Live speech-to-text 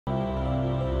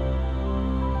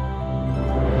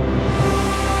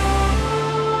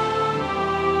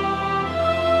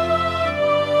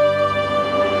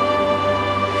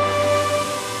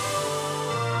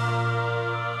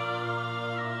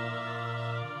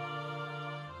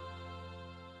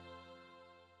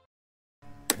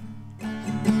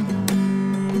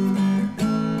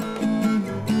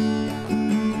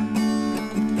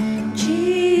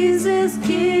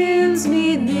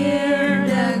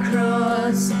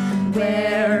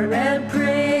where a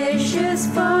precious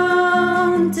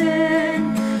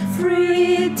fountain,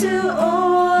 free to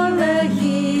all, a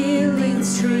healing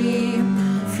stream,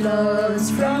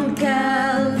 flows from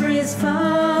Calvary's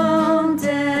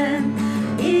fountain.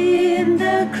 In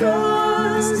the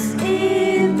cross,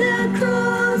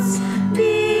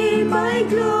 be my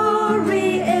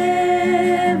glory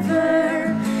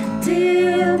ever,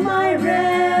 till my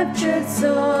raptured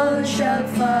soul shall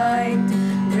find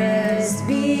rest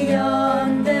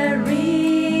beyond the river.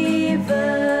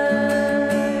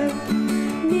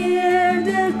 Near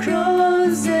the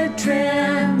cross, a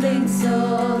trembling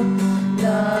soul,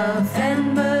 love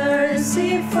and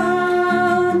mercy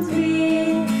found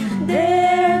me.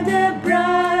 There the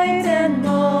bright and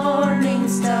morning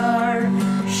star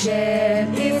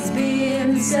shed its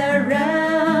beams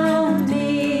around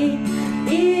me.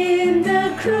 In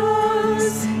the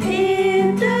cross,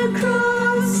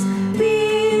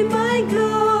 be my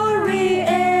glory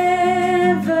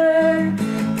ever,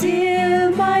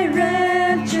 till my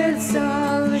raptured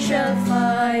soul shall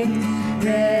find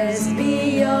rest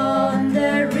beyond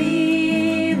the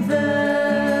river.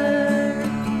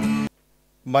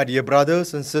 My dear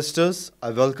brothers and sisters,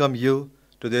 I welcome you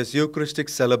to this Eucharistic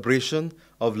celebration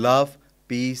of love,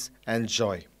 peace, and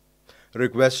joy.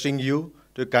 Requesting you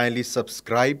to kindly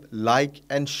subscribe, like,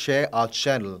 and share our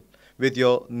channel with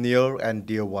your near and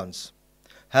dear ones.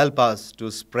 Help us to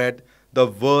spread the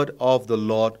word of the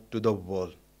Lord to the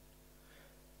world.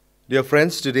 Dear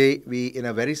friends, today we in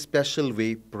a very special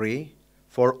way pray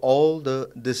for all the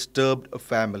disturbed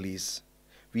families.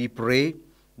 We pray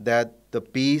that the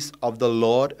peace of the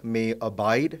Lord may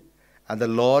abide and the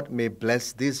Lord may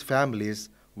bless these families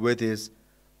with His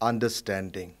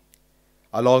understanding.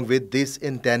 Along with this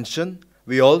intention,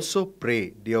 we also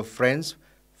pray, dear friends,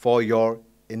 for your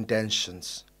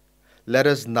intentions. Let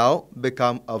us now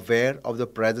become aware of the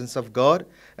presence of God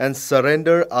and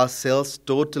surrender ourselves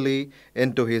totally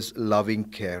into His loving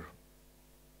care.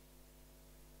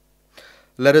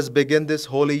 Let us begin this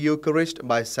Holy Eucharist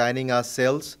by signing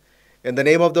ourselves in the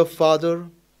name of the Father,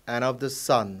 and of the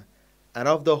Son, and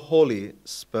of the Holy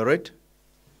Spirit.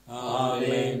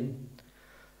 Amen.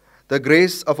 The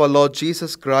grace of our Lord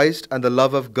Jesus Christ and the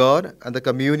love of God and the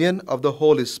communion of the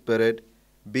Holy Spirit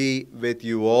be with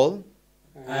you all.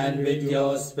 And with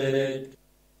your spirit.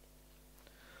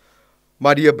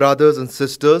 My dear brothers and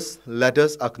sisters, let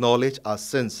us acknowledge our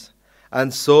sins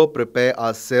and so prepare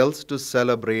ourselves to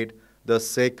celebrate the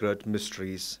sacred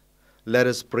mysteries. Let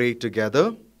us pray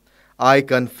together. I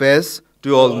confess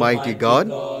to Almighty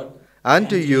God and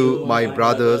to you, my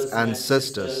brothers and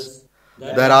sisters,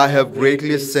 that I have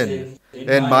greatly sinned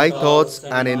in my thoughts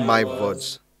and in my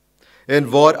words, in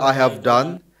what I have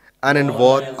done and in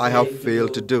what I have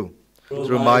failed to do,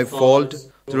 through my fault,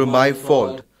 through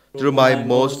my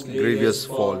most grievous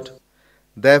fault.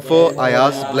 Therefore I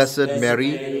ask Blessed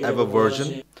Mary, ever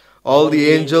Virgin, all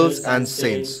the angels and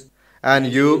saints, and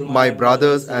you, my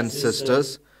brothers and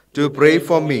sisters, to pray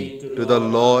for me to the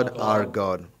Lord our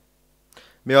God.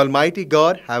 May Almighty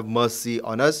God have mercy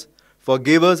on us,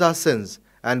 forgive us our sins,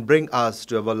 and bring us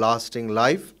to everlasting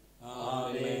life.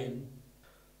 Amen.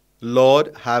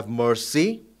 Lord, have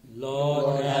mercy.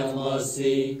 Lord, have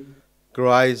mercy.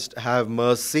 Christ, have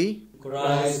mercy.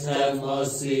 Christ, have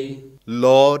mercy.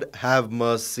 Lord, have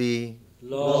mercy.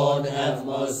 Lord, have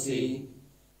mercy.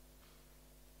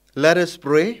 Let us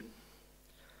pray.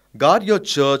 Guard your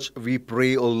church, we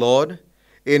pray, O Lord,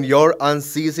 in your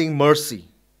unceasing mercy.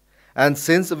 And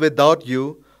since without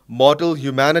you, mortal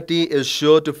humanity is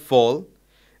sure to fall,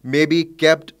 may be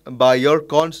kept by your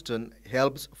constant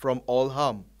helps from all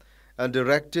harm, and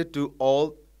directed to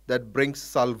all that brings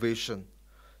salvation.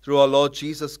 Through our Lord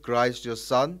Jesus Christ, your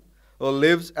Son, who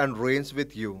lives and reigns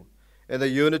with you, in the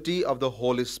unity of the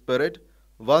Holy Spirit,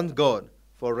 one God,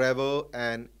 forever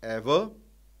and ever.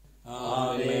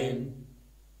 Amen.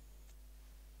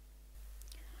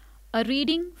 A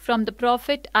reading from the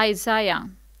prophet Isaiah,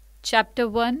 chapter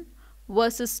 1,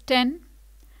 verses 10,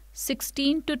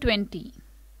 16 to 20.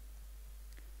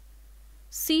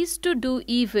 Cease to do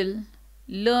evil,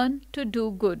 learn to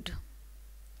do good.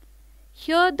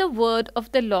 Hear the word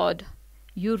of the Lord,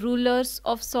 you rulers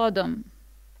of Sodom.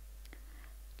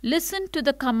 Listen to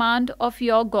the command of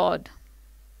your God,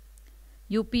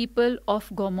 you people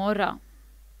of Gomorrah.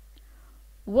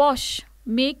 Wash,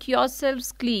 make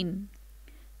yourselves clean.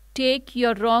 Take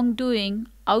your wrongdoing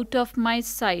out of my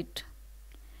sight.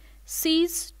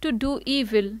 Cease to do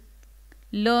evil,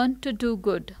 learn to do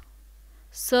good.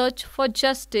 Search for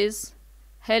justice,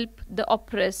 help the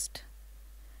oppressed.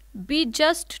 Be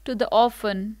just to the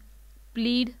orphan,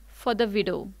 plead for the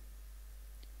widow.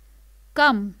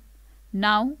 Come,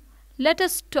 now Let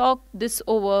us talk this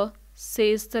over,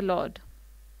 says the Lord.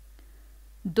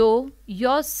 Though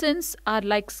your sins are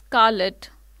like scarlet,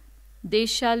 they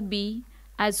shall be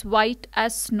as white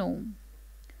as snow.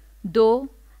 Though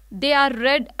they are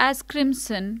red as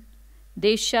crimson,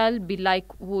 they shall be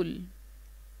like wool.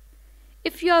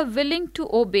 If you are willing to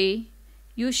obey,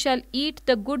 you shall eat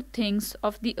the good things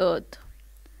of the earth.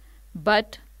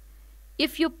 But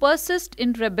if you persist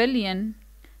in rebellion,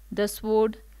 the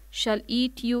sword shall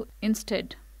eat you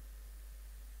instead.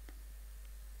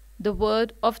 The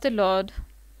word of the Lord.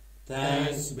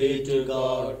 Thanks be to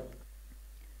God.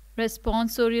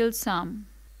 Responsorial Psalm.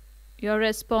 Your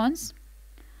response?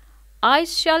 I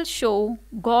shall show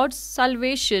God's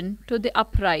salvation to the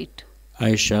upright.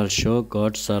 I shall show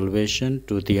God's salvation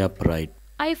to the upright.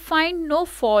 I find no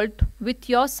fault with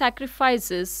your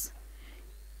sacrifices.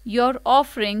 Your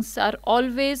offerings are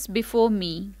always before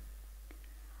me.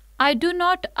 I do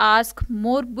not ask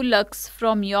more bullocks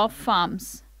from your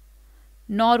farms,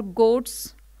 nor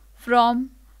goats from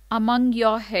among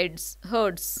your herds.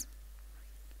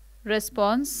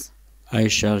 Response: I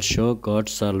shall show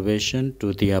God's salvation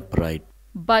to the upright.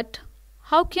 But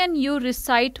how can you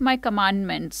recite my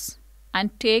commandments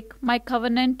and take my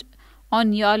covenant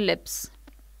on your lips?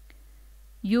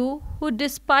 You who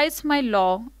despise my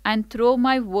law and throw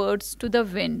my words to the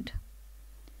wind.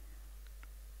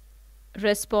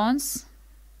 Response: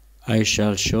 I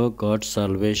shall show God's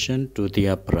salvation to the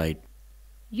upright.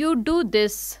 You do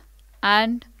this,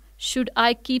 and should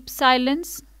I keep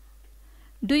silence?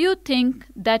 Do you think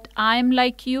that I am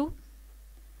like you?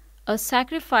 A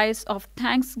sacrifice of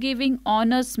thanksgiving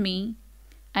honors me,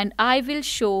 and I will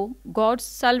show God's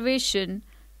salvation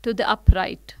to the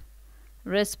upright.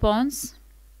 Response: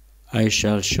 I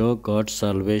shall show God's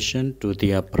salvation to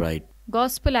the upright.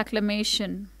 Gospel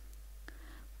acclamation.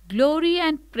 Glory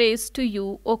and praise to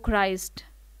you, O Christ.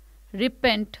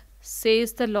 Repent,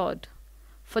 says the Lord,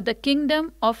 for the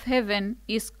kingdom of heaven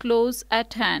is close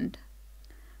at hand.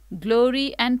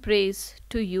 Glory and praise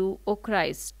to you, O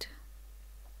Christ.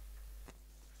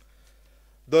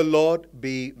 The Lord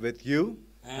be with you.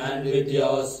 And with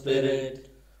your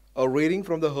spirit. A reading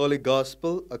from the Holy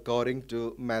Gospel according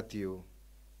to Matthew.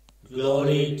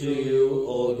 Glory to you,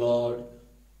 O God.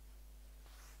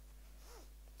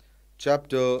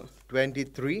 Chapter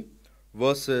 23,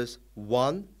 verses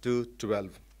 1 to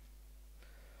 12.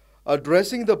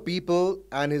 Addressing the people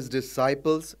and his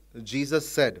disciples, Jesus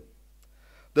said,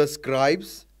 "The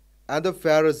scribes and the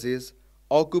Pharisees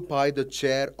occupy the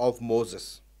chair of Moses.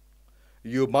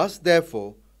 You must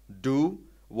therefore do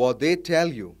what they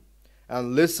tell you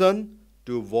and listen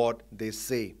to what they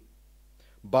say.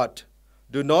 But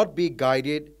do not be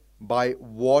guided by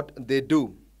what they do,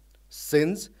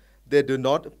 since they do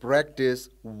not practice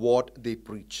what they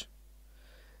preach.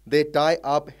 They tie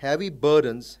up heavy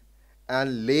burdens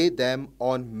and lay them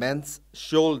on men's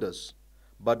shoulders,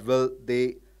 but will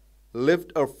they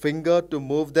lift a finger to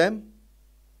move them?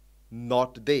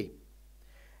 Not they.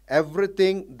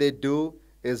 Everything they do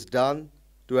is done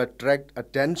to attract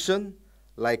attention,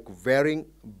 like wearing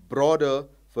broader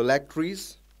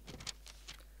phylacteries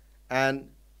and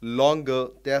longer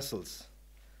tassels,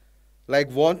 like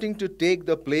wanting to take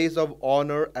the place of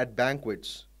honor at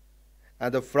banquets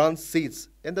and the front seats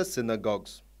in the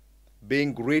synagogues,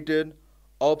 being greeted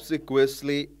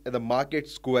obsequiously in the market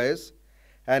squares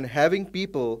and having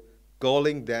people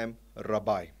calling them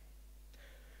Rabbi.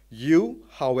 You,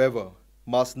 however,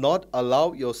 must not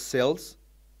allow yourselves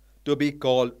to be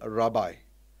called Rabbi,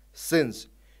 since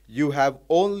you have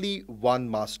only one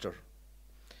master,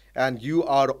 and you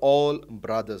are all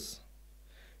brothers.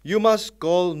 You must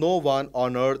call no one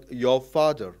on earth your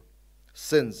father,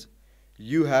 since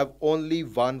you have only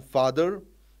one Father,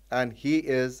 and he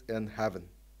is in heaven.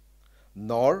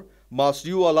 Nor must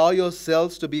you allow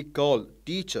yourselves to be called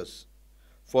teachers,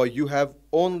 for you have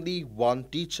only one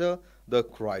teacher, the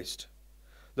Christ.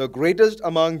 The greatest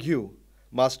among you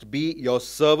must be your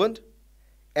servant.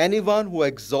 Anyone who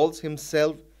exalts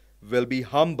himself will be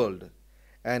humbled,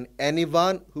 and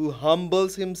anyone who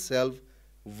humbles himself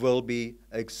will be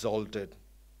exalted."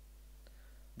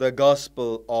 The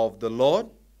Gospel of the Lord.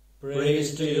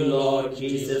 Praise to you, Lord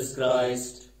Jesus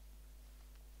Christ.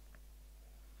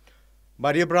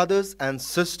 My dear brothers and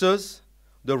sisters,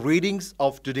 the readings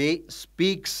of today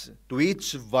speaks to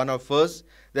each one of us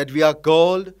that we are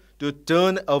called to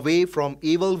turn away from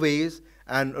evil ways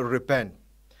and repent,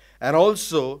 and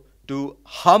also to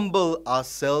humble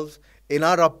ourselves in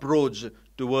our approach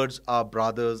towards our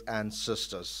brothers and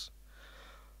sisters.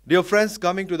 Dear friends,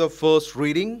 coming to the first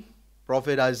reading,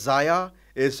 Prophet Isaiah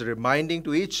is reminding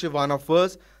to each one of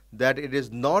us that it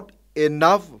is not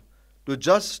enough to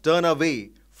just turn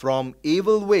away from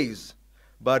evil ways,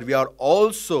 but we are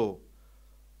also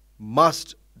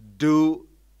must do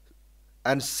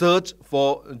and search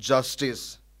for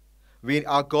justice. We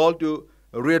are called to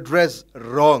redress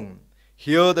wrong,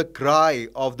 hear the cry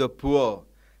of the poor,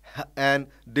 and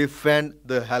defend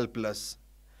the helpless.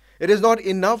 It is not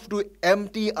enough to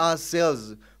empty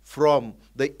ourselves from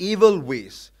the evil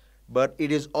ways, but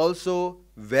it is also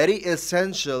very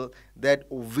essential that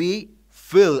we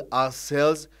fill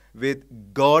ourselves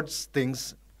with God's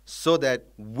things so that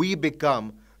we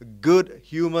become good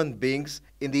human beings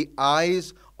in the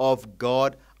eyes of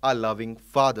God, our loving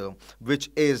Father, which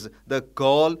is the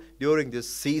call during this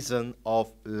season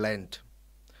of Lent.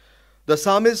 The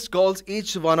psalmist calls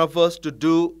each one of us to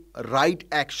do right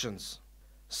actions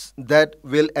that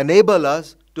will enable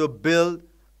us to build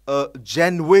a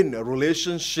genuine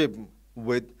relationship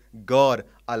with God,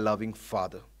 our loving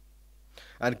Father.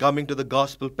 And coming to the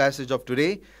gospel passage of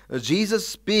today, Jesus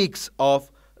speaks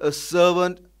of a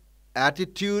servant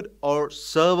attitude or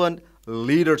servant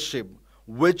leadership,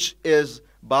 which is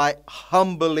by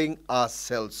humbling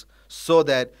ourselves so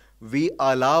that we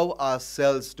allow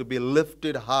ourselves to be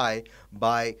lifted high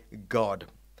by God.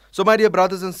 So, my dear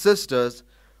brothers and sisters,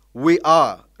 we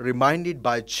are reminded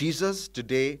by Jesus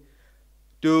today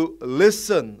to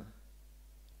listen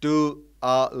to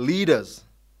our leaders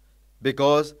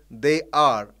because they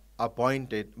are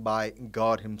appointed by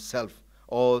God Himself,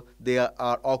 or they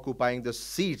are occupying the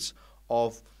seats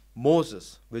of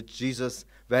Moses, which Jesus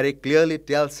very clearly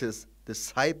tells His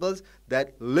disciples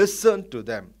that listen to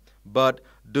them, but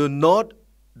do not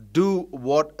do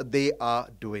what they are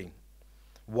doing.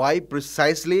 Why?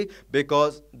 Precisely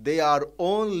because they are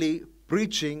only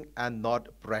preaching and not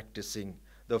practicing.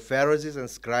 The Pharisees and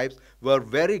scribes were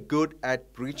very good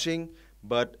at preaching,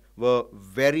 but were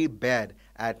very bad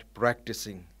at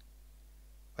practicing.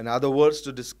 In other words,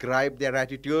 to describe their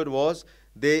attitude was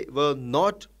they were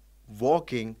not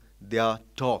walking their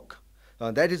talk.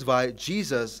 That is why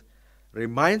Jesus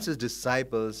reminds His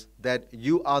disciples that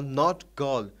you are not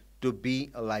called to be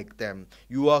like them.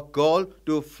 You are called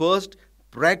to first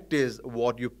practice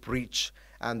what you preach,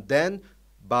 and then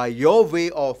by your way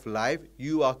of life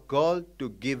you are called to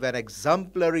give an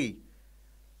exemplary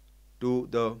to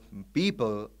the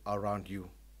people around you.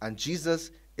 And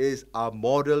Jesus is our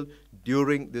model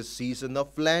during this season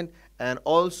of Lent and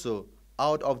also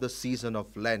out of the season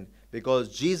of Lent,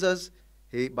 because Jesus,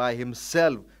 by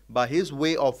Himself, by His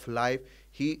way of life,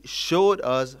 He showed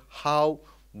us how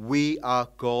we are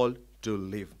called to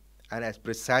live. And as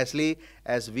precisely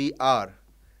as we are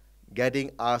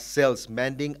getting ourselves,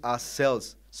 mending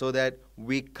ourselves so that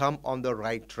we come on the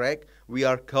right track, we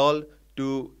are called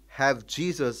to have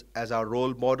Jesus as our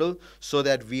role model so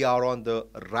that we are on the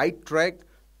right track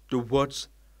towards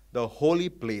the holy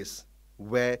place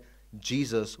where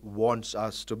Jesus wants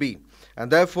us to be. And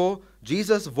therefore,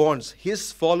 Jesus wants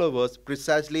His followers,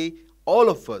 precisely all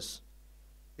of us,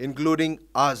 including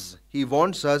us. He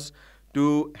wants us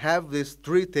to have these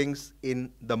three things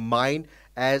in the mind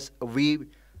as we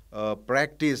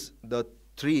practice the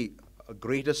three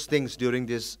greatest things during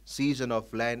this season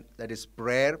of Lent, that is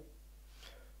prayer,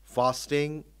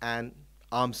 fasting, and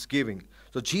almsgiving.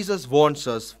 So Jesus wants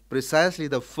us, precisely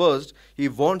the first, He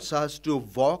wants us to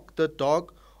walk the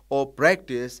talk or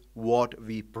practice what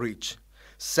we preach.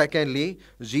 Secondly,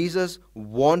 Jesus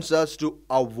wants us to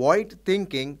avoid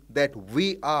thinking that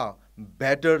we are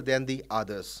better than the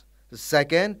others.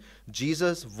 Second,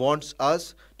 Jesus wants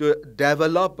us to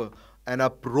develop an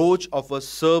approach of a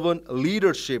servant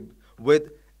leadership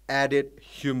with added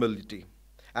humility.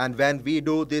 And when we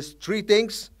do these three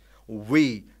things,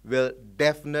 we will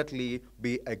definitely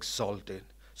be exalted.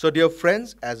 So, dear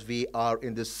friends, as we are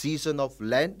in the season of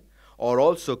Lent, or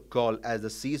also called as the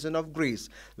season of grace,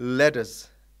 let us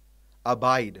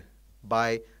abide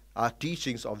by our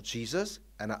teachings of Jesus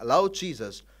and allow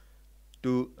Jesus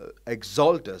to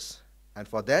exalt us. And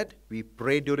for that, we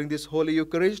pray during this Holy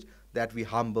Eucharist that we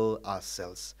humble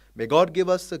ourselves. May God give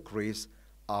us the grace.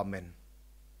 Amen.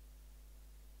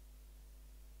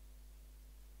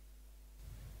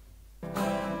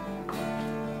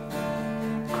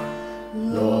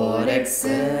 Lord,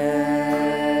 accept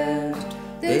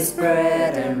this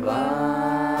bread and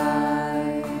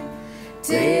wine.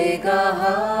 Take our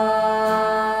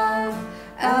heart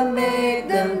and make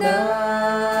them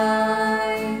thine.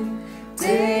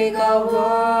 Take our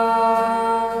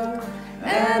world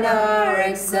and our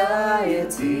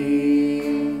anxiety.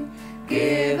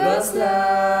 Give us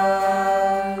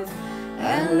life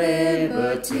and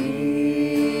liberty.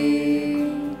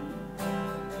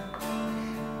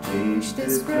 Reach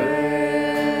this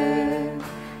bread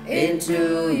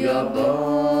into your your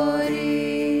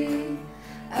body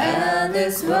and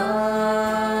this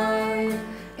wine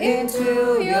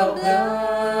into your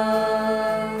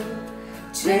blood.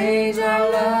 Change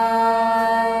our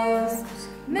lives,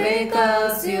 make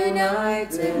us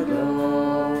united,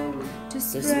 Lord, to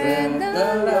spread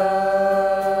the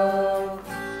love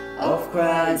of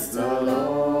Christ the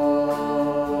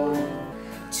Lord.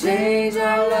 Change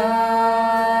our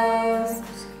lives,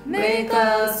 make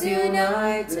us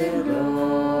united,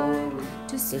 Lord,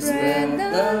 to spread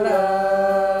the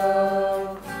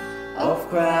love of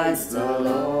Christ the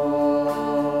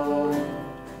Lord.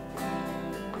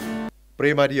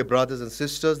 Pray, my dear brothers and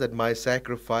sisters, that my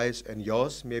sacrifice and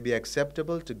yours may be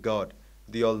acceptable to God,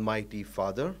 the Almighty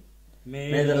Father.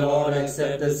 May the Lord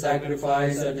accept the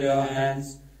sacrifice at your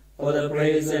hands for the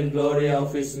praise and glory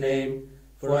of his name,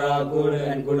 for our good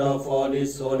and good of all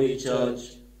his holy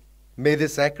church. May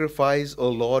this sacrifice, O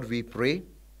Lord, we pray,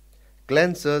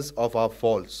 cleanse us of our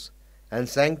faults and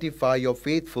sanctify your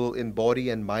faithful in body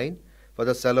and mind for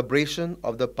the celebration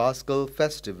of the Paschal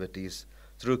festivities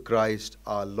through Christ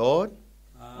our Lord.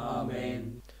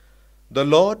 Amen. The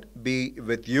Lord be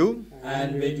with you.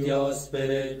 And with your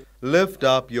spirit, Lift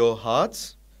up your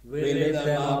hearts. we lift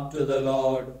them up to the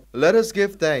Lord. Let us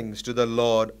give thanks to the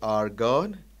Lord our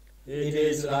God. It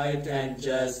is right and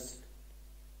just.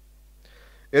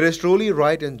 It is truly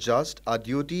right and just, our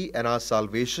duty and our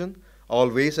salvation,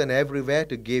 always and everywhere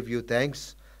to give you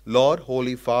thanks, Lord,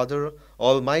 Holy Father,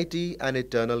 Almighty and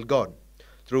eternal God,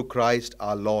 through Christ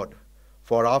our Lord.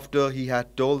 For after he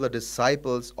had told the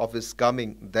disciples of his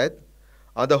coming death,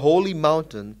 on the holy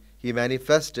mountain he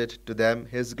manifested to them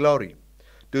his glory,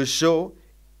 to show,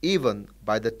 even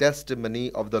by the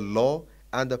testimony of the law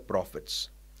and the prophets,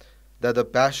 that the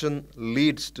passion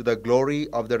leads to the glory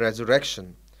of the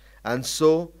resurrection. And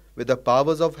so, with the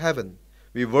powers of heaven,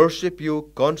 we worship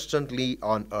you constantly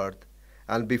on earth,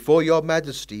 and before your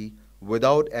majesty,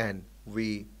 without end,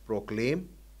 we proclaim,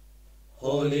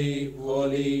 Holy,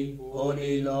 holy,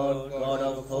 holy Lord God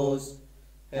of hosts,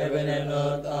 heaven and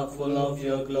earth are full of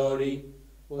your glory.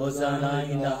 Hosanna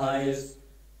in the highest.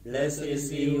 Blessed is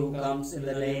he who comes in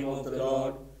the name of the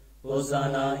Lord.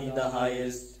 Hosanna in the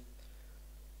highest.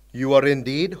 You are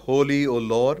indeed holy, O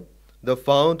Lord, the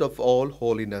fount of all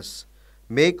holiness.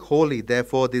 Make holy,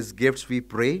 therefore, these gifts, we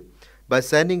pray, by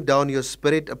sending down your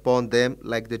Spirit upon them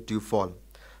like the dewfall,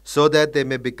 so that they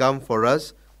may become for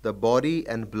us the body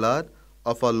and blood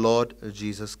of our Lord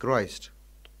Jesus Christ.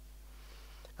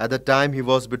 At the time he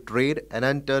was betrayed and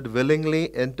entered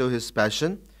willingly into his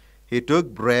passion, he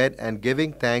took bread and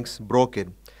giving thanks broke it,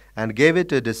 and gave it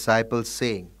to his disciples,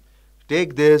 saying,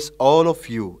 Take this, all of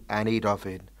you, and eat of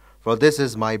it, for this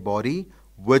is my body,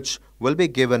 which will be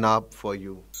given up for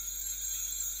you.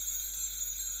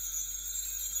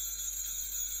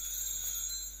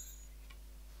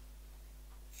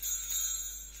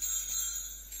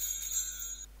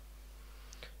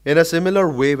 In a similar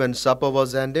way, when supper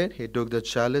was ended, he took the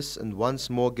chalice, and once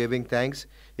more giving thanks,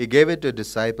 he gave it to his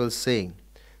disciples, saying,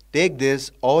 Take this,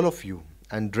 all of you,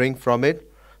 and drink from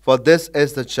it, for this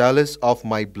is the chalice of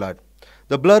my blood,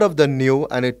 the blood of the new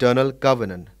and eternal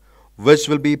covenant, which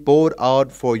will be poured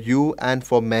out for you and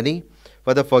for many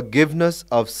for the forgiveness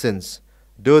of sins.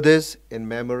 Do this in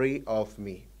memory of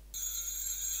me.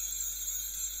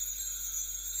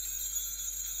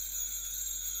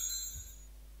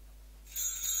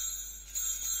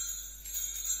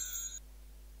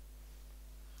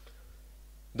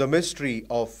 The mystery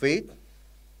of faith.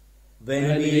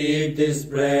 When we eat this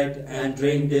bread and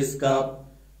drink this cup,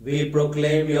 we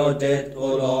proclaim your death,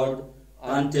 O Lord,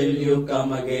 until you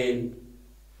come again.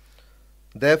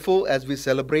 Therefore, as we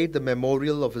celebrate the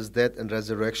memorial of his death and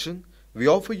resurrection, we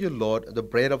offer you, Lord, the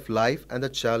bread of life and the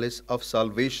chalice of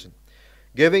salvation,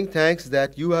 giving thanks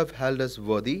that you have held us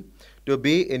worthy to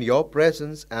be in your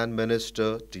presence and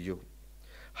minister to you.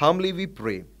 Humbly we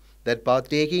pray that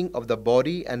partaking of the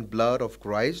body and blood of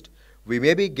Christ, we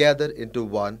may be gathered into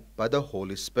one by the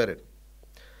Holy Spirit.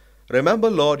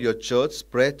 Remember, Lord, your church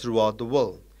spread throughout the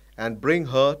world, and bring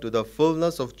her to the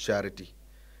fullness of charity,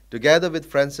 together with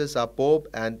Francis our Pope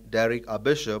and Derek our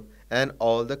Bishop and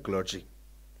all the clergy.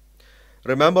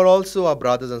 Remember also our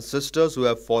brothers and sisters who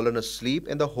have fallen asleep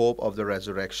in the hope of the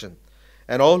resurrection,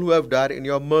 and all who have died in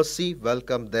your mercy,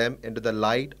 welcome them into the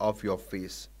light of your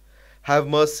face. Have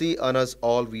mercy on us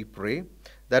all, we pray,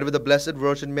 that with the Blessed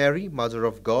Virgin Mary, Mother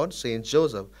of God, Saint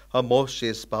Joseph, her most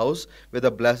chaste spouse, with the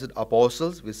blessed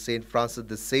apostles, with Saint Francis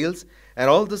de Sales, and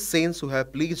all the saints who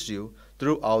have pleased you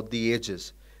throughout the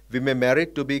ages, we may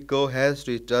merit to be co-heirs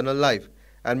to eternal life,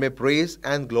 and may praise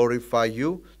and glorify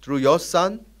you through your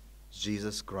Son,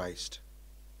 Jesus Christ.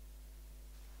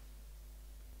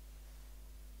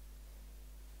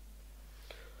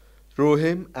 through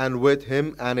him, and with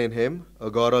him, and in him,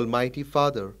 O God Almighty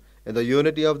Father, in the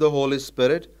unity of the Holy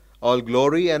Spirit, all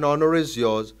glory and honor is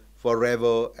yours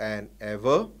forever and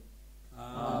ever.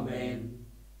 Amen.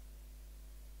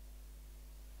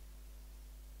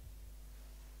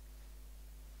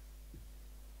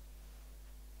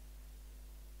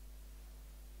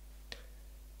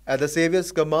 At the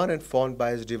Saviour's command, informed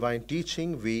by his divine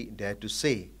teaching, we dare to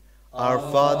say, Our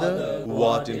Father, who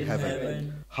art in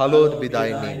heaven, hallowed be thy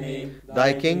name.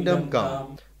 Thy kingdom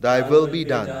come, thy will be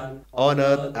done, on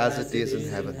earth as it is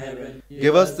in heaven.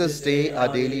 Give us this day our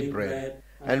daily bread,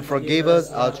 and forgive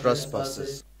us our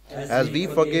trespasses, as we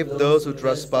forgive those who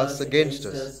trespass against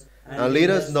us. And lead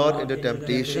us not into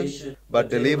temptation, but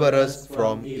deliver us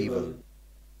from evil.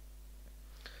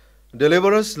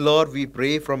 Deliver us, Lord, we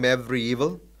pray, from every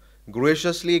evil.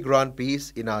 Graciously grant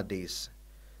peace in our days,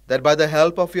 that by the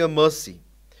help of your mercy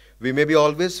we may be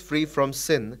always free from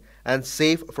sin and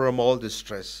safe from all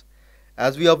distress,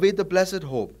 as we await the blessed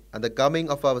hope and the coming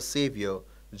of our Saviour,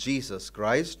 Jesus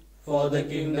Christ. For the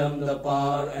kingdom, the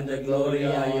power, and the glory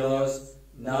are yours,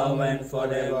 now and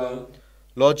forever.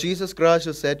 Lord Jesus Christ,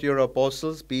 who said to your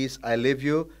apostles, Peace I leave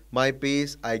you, my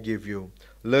peace I give you.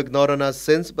 Look not on our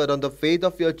sins, but on the faith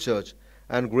of your church,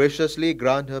 and graciously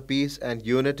grant her peace and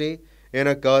unity in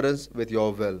accordance with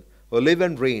your will, who live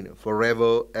and reign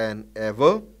forever and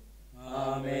ever.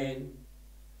 Amen.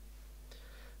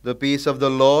 The peace of the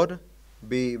Lord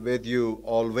be with you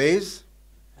always.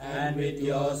 And with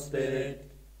your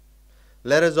spirit.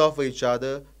 Let us offer each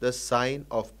other the sign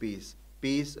of peace.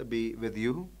 Peace be with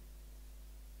you.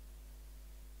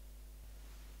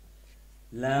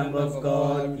 Lamb of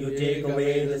God, you take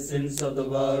away the sins of the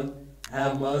world,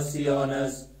 have mercy on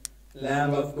us.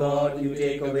 Lamb of God, you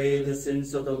take away the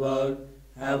sins of the world,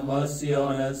 have mercy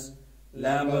on us.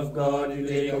 Lamb of God, you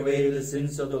take away the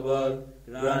sins of the world,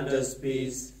 grant us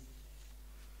peace.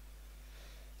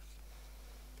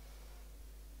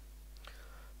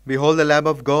 Behold the Lamb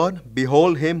of God,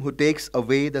 behold him who takes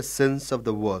away the sins of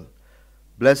the world.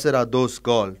 Blessed are those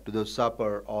called to the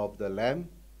supper of the Lamb.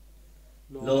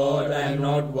 Lord, I am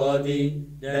not worthy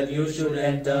that you should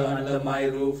enter under my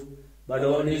roof, but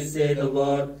only say the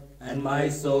word, and my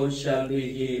soul shall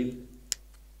be healed.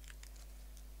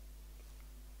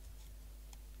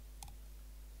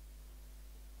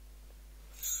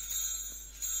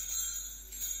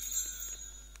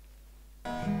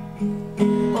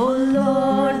 O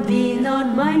Lord, be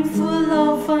not mindful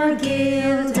of our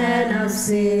guilt and our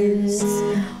sins.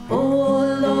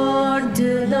 O Lord,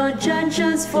 do not judge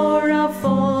us for our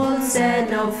faults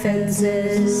and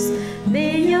offenses.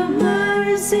 May your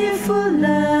merciful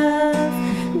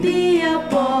love be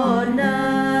upon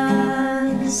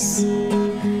us.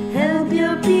 Help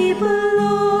your people,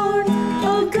 Lord,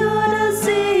 O God, our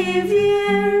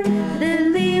Savior.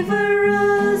 Deliver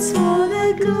us for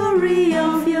the glory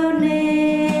of your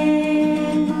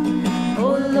name.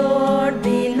 O Lord,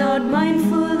 be not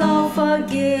mindful of our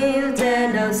guilt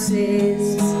and our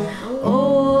sins.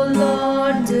 O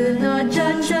Lord, do not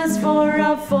judge us for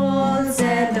our faults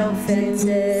and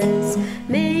offenses.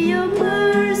 May your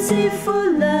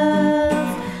merciful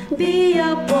love be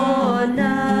upon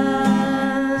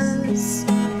us.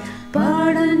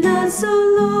 Pardon us, O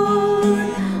Lord,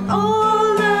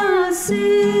 all our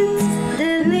sins.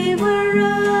 Deliver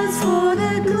us for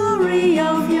the glory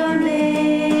of your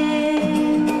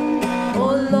name.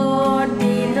 O Lord,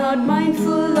 be not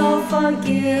mindful of our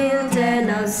guilt and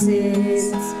our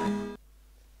sins.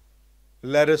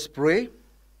 Let us pray.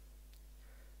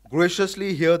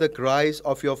 Graciously hear the cries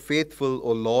of your faithful,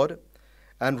 O Lord,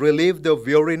 and relieve the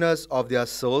weariness of their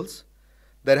souls,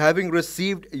 that having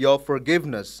received your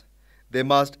forgiveness, they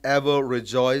must ever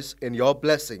rejoice in your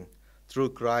blessing,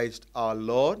 through Christ our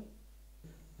Lord.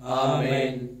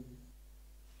 Amen.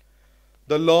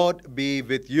 The Lord be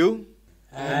with you.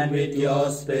 And with your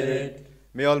spirit.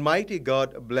 May Almighty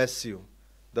God bless you,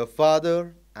 the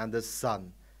Father, and the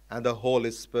Son, and the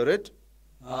Holy Spirit.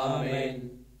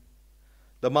 Amen.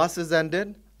 The Mass is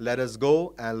ended. Let us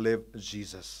go and live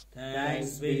Jesus.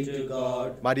 Thanks be to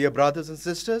God. My dear brothers and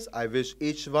sisters, I wish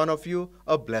each one of you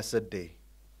a blessed day.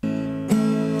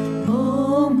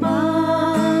 O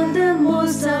Mother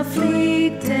most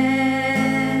afflicted,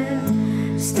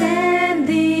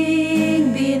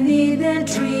 standing beneath the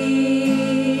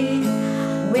tree,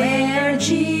 where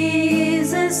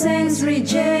Jesus hangs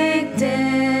rejected,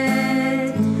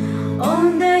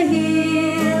 on the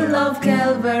hill of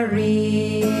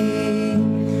Calvary.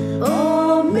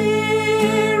 O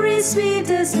Mary,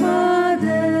 sweetest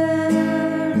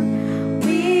Mother,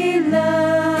 we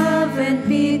love and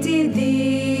pity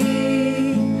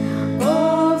thee.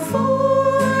 Oh,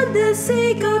 for the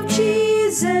sake of Jesus,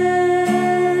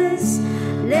 Jesus,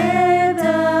 let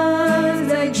us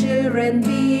thy children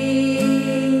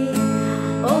be.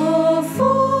 Oh,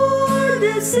 for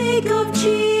the sake of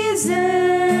Jesus,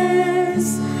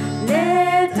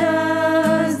 let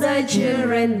us thy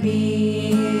children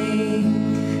be.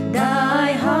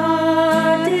 Thy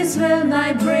heart is well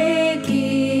nigh breaking,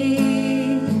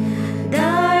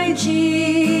 thy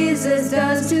Jesus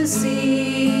does to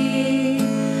see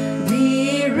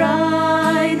thee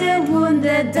ride the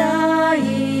wounded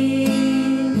dying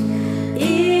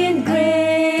in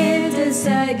greatest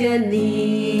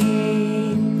agony.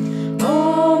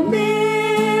 O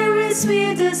Mary,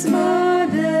 sweetest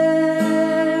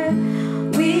mother,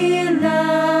 we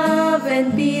love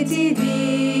and pity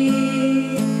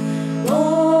thee.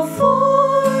 Oh,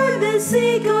 for the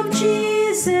sake of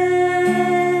Jesus,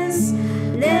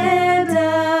 let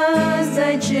us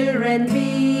thy children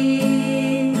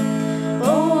be.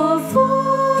 Oh,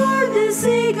 for the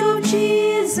sake of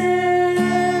Jesus,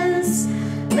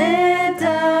 let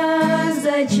us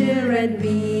thy children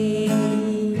be.